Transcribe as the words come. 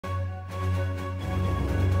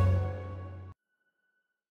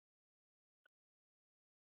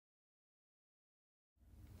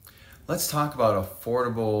Let's talk about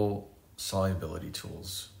affordable solubility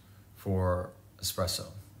tools for espresso,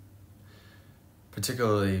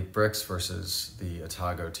 particularly Brix versus the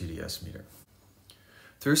Atago TDS meter.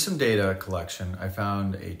 Through some data collection, I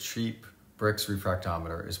found a cheap Brix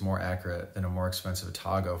refractometer is more accurate than a more expensive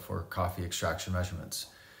Atago for coffee extraction measurements.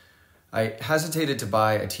 I hesitated to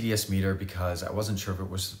buy a TDS meter because I wasn't sure if it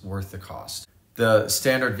was worth the cost. The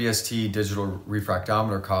standard VST digital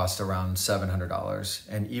refractometer costs around $700,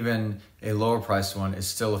 and even a lower priced one is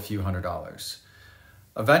still a few $100s.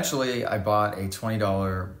 Eventually, I bought a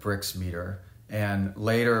 $20 Brix meter, and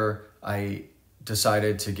later I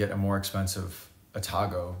decided to get a more expensive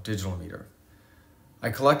Atago digital meter. I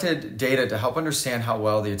collected data to help understand how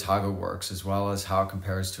well the Atago works, as well as how it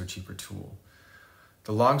compares to a cheaper tool.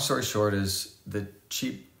 The long story short is the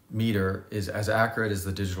cheap meter is as accurate as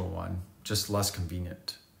the digital one, just less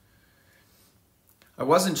convenient. I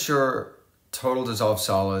wasn't sure total dissolved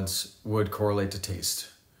solids would correlate to taste.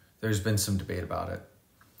 There's been some debate about it.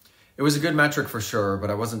 It was a good metric for sure, but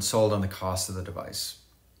I wasn't sold on the cost of the device.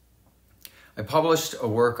 I published a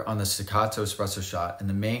work on the Staccato Espresso shot, and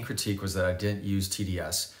the main critique was that I didn't use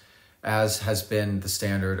TDS, as has been the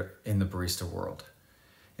standard in the barista world.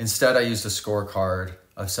 Instead, I used a scorecard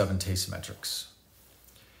of 7 taste metrics.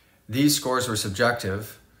 These scores were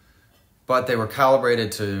subjective, but they were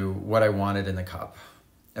calibrated to what I wanted in the cup.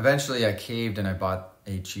 Eventually, I caved and I bought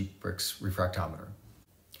a cheap Brix refractometer.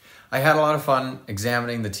 I had a lot of fun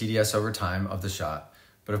examining the TDS over time of the shot,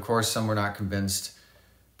 but of course some were not convinced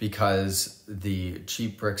because the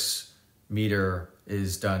cheap Brix meter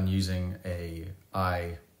is done using a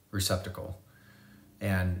eye receptacle,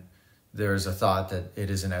 and there's a thought that it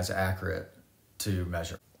isn't as accurate to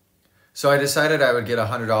measure. So I decided I would get a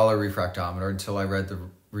 $100 refractometer until I read the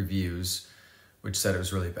reviews, which said it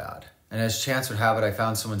was really bad. And as chance would have it, I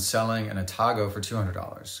found someone selling an Atago for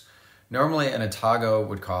 $200. Normally an Atago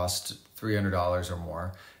would cost $300 or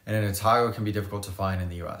more, and an Atago can be difficult to find in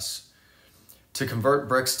the US. To convert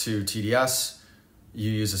Brix to TDS,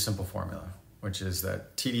 you use a simple formula, which is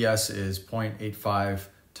that TDS is 0.85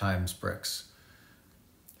 times Brix.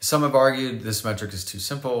 Some have argued this metric is too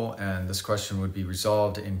simple, and this question would be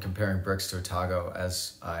resolved in comparing Brix to Atago,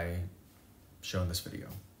 as I show in this video.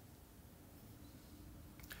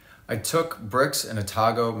 I took Brix and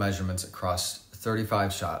Atago measurements across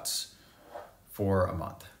 35 shots for a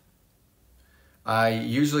month. I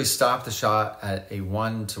usually stop the shot at a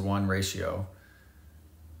 1-to-1 ratio,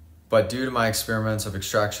 but due to my experiments of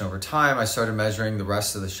extraction over time, I started measuring the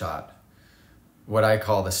rest of the shot, what I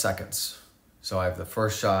call the seconds. So I have the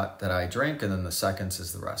first shot that I drink, and then the seconds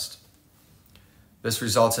is the rest. This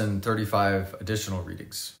results in 35 additional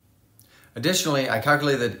readings. Additionally, I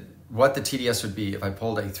calculated what the TDS would be if I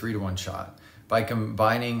pulled a 3-to-1 shot by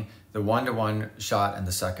combining the 1-to-1 shot and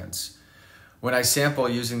the seconds. When I sample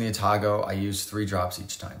using the Atago, I use 3 drops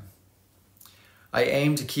each time. I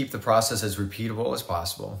aim to keep the process as repeatable as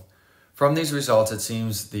possible. From these results, it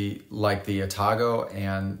seems like the Atago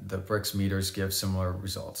and the Brix meters give similar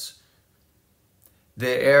results.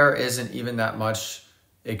 The error isn't even that much,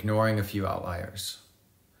 ignoring a few outliers.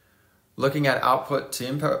 Looking at output to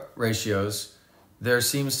input ratios, there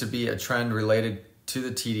seems to be a trend related to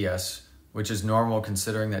the TDS, which is normal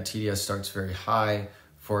considering that TDS starts very high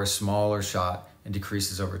for a smaller shot and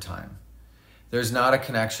decreases over time. There's not a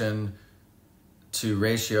connection to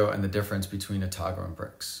ratio and the difference between Atago and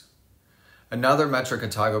Brix. Another metric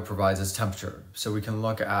Atago provides is temperature, so we can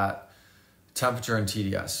look at temperature and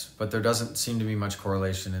TDS, but there doesn't seem to be much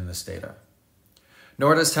correlation in this data.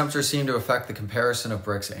 Nor does temperature seem to affect the comparison of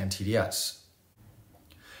Brix and TDS.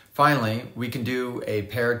 Finally, we can do a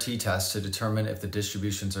paired t-test to determine if the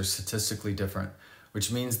distributions are statistically different,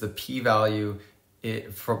 which means the p-value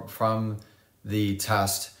from the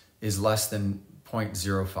test is less than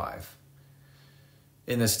 0.05.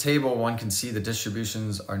 In this table, one can see the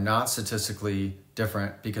distributions are not statistically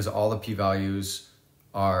different because all the p-values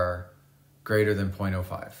are greater than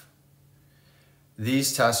 0.05.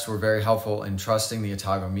 These tests were very helpful in trusting the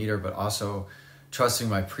Atago meter, but also trusting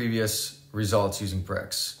my previous results using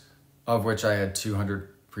Brix, of which I had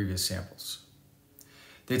 200 previous samples.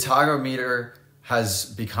 The Atago meter has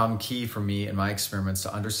become key for me in my experiments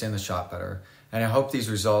to understand the shot better, and I hope these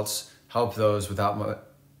results help those without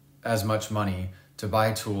as much money to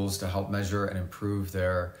buy tools to help measure and improve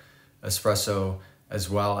their espresso as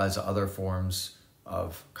well as other forms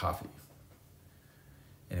of coffee.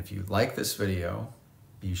 And if you like this video,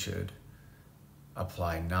 you should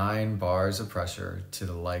apply 9 bars of pressure to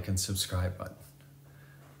the like and subscribe button.